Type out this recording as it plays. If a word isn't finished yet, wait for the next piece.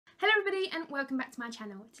Hello everybody and welcome back to my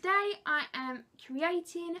channel. Today I am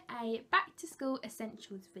creating a back to school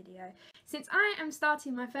essentials video. Since I am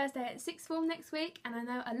starting my first day at sixth form next week and I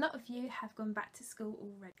know a lot of you have gone back to school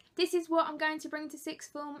already. This is what I'm going to bring to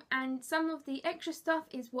sixth form, and some of the extra stuff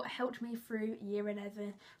is what helped me through year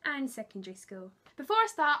 11 and secondary school. Before I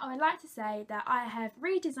start, I would like to say that I have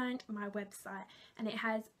redesigned my website and it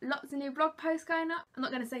has lots of new blog posts going up. I'm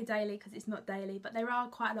not going to say daily because it's not daily, but there are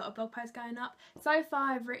quite a lot of blog posts going up. So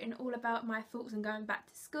far I've written all about my thoughts on going back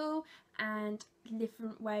to school and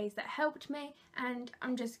different ways that helped me, and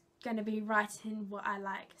I'm just going to be writing what I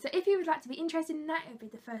like. So if you would like to be interested in that, it will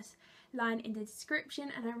be the first line in the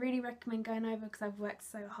description, and I really recommend going over because I've worked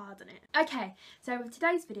so hard on it. Okay, so with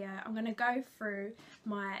today's video I'm going to go through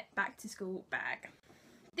my back to school bag.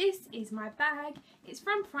 This is my bag. It's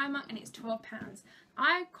from Primark and it's £12.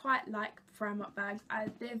 I quite like Primark bags.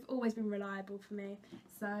 They've always been reliable for me,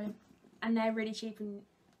 and they're really cheap and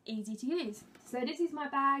easy to use. So this is my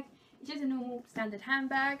bag. It's just a normal standard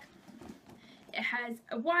handbag. It has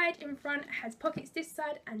a wide in front, it has pockets this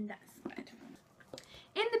side and that side.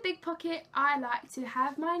 In the big pocket I like to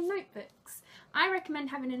have my notebooks. I recommend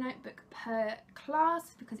having a notebook per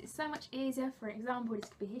class because it's so much easier. For example, this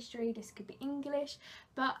could be history, this could be English,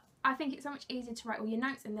 but I think it's so much easier to write all your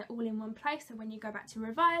notes and they're all in one place, so when you go back to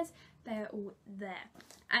revise they're all there.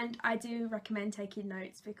 And I do recommend taking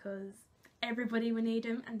notes because everybody will need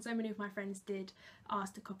them, and so many of my friends did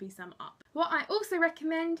ask to copy some up. What I also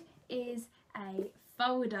recommend is a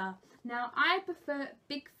folder. Now I prefer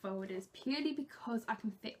big folders purely because I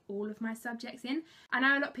can fit all of my subjects in. I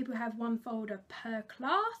know a lot of people have one folder per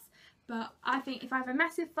class, but I think if I have a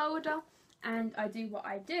massive folder and I do what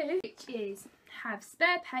I do, which is have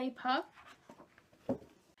spare paper,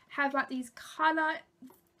 have like these colour,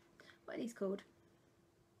 what are these called?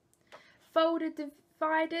 Folder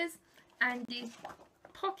dividers, and these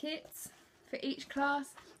pockets for each class,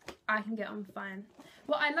 I can get on fine.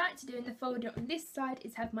 What I like to do in the folder on this side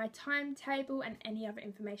is have my timetable and any other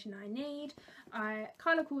information I need. I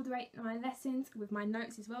colour coordinate my lessons with my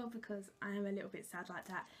notes as well because I am a little bit sad like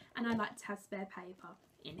that, and I like to have spare paper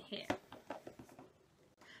in here.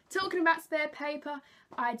 Talking about spare paper,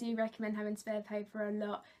 I do recommend having spare paper a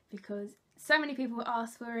lot because so many people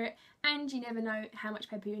ask for it and you never know how much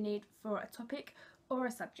paper you need for a topic or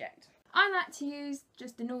a subject. I like to use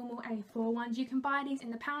just the normal A4 ones. You can buy these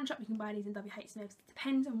in the pound shop, you can buy these in WH Smith's. It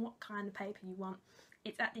depends on what kind of paper you want.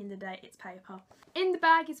 It's at the end of the day, it's paper. In the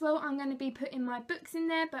bag as well, I'm going to be putting my books in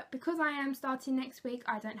there, but because I am starting next week,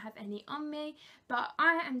 I don't have any on me. But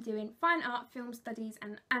I am doing fine art, film studies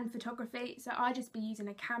and photography, so I'll just be using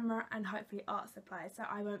a camera and hopefully art supplies, so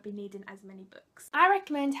I won't be needing as many books. I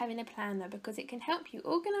recommend having a planner because it can help you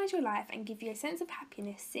organise your life and give you a sense of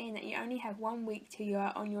happiness seeing that you only have 1 week till you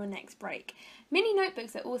are on your next break. Mini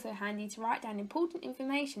notebooks are also handy to write down important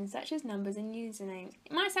information such as numbers and usernames.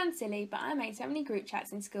 It might sound silly, but I made so many group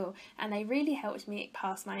chats in school and they really helped me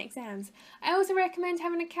pass my exams. I also recommend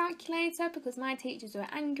having a calculator because my teachers were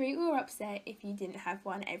angry or upset if you didn't have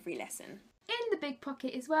one every lesson. In the big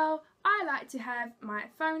pocket as well, I like to have my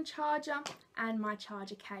phone charger and my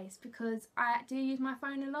charger case because I do use my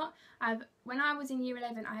phone a lot. When I was in year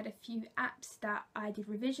 11 I had a few apps that I did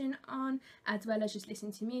revision on as well as just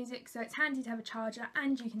listening to music, so it's handy to have a charger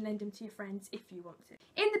and you can lend them to your friends if you want to.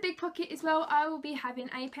 In the big pocket as well I will be having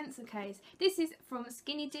a pencil case. This is from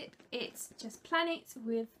Skinny Dip. It's just planets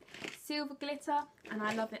with silver glitter and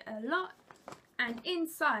I love it a lot. And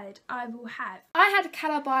inside I had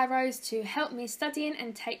colour biros to help me studying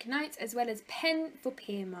and take notes, as well as pen for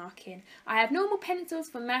peer marking. I have normal pencils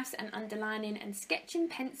for maths and underlining and sketching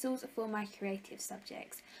pencils for my creative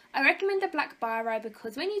subjects. I recommend a black biro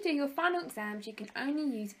because when you do your final exams you can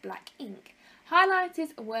only use black ink.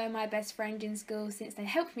 Highlighters were my best friend in school since they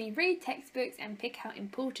helped me read textbooks and pick out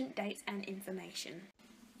important dates and information.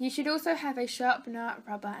 You should also have a sharpener,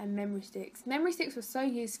 rubber and memory sticks. Memory sticks were so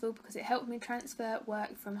useful because it helped me transfer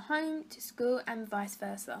work from home to school and vice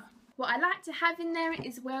versa. What I like to have in there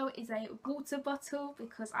as well is a water bottle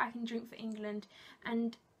because I can drink for England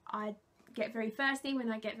and I get very thirsty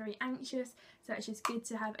when I get very anxious, so it's just good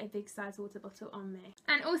to have a big size water bottle on me.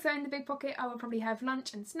 And also in the big pocket I will probably have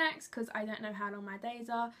lunch and snacks because I don't know how long my days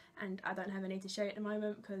are and I don't have any to show at the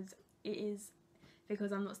moment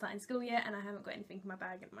because I'm not starting school yet and I haven't got anything in my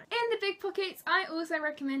bag at the moment. In the big pockets I also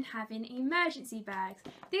recommend having emergency bags.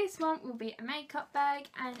 This one will be a makeup bag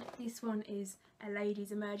and this one is a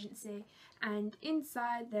ladies emergency, and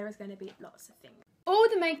inside there is going to be lots of things. All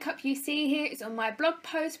the makeup you see here is on my blog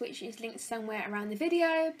post, which is linked somewhere around the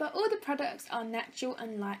video, but all the products are natural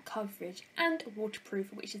and light coverage and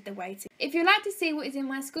waterproof, which is the way to. If you'd like to see what is in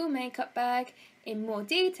my school makeup bag in more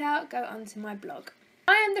detail, go onto my blog.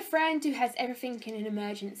 I am the friend who has everything in an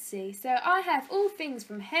emergency, so I have all things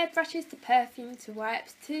from hairbrushes to perfume to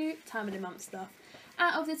wipes to time of the month stuff.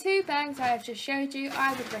 Out of the two bags I have just showed you,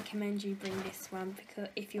 I would recommend you bring this one because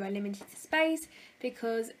if you are limited to space,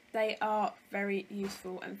 because they are very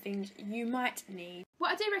useful and things you might need.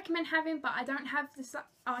 What I do recommend having, but I don't have,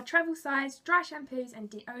 are travel size dry shampoos and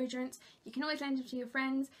deodorants. You can always lend them to your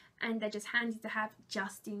friends and they're just handy to have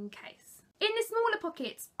just in case. In the smaller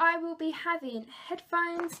pockets, I will be having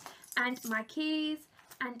headphones and my keys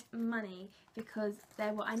and money because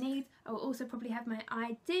they're what I need. I will also probably have my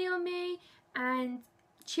ID on me and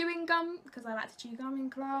chewing gum because I like to chew gum in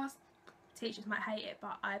class. Teachers might hate it,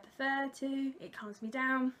 but I prefer to. It calms me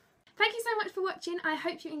down. Thank you so much for watching. I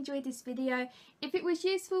hope you enjoyed this video. If it was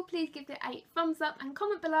useful, please give it a thumbs up and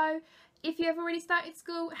comment below. If you have already started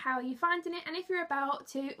school, how are you finding it? And if you're about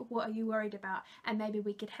to, what are you worried about? And maybe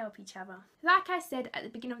we could help each other. Like I said at the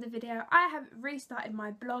beginning of the video, I have restarted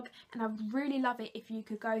my blog and I would really love it if you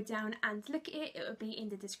could go down and look at it. It will be in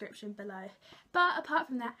the description below. But apart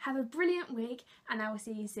from that, have a brilliant week and I will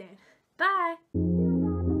see you soon. Bye!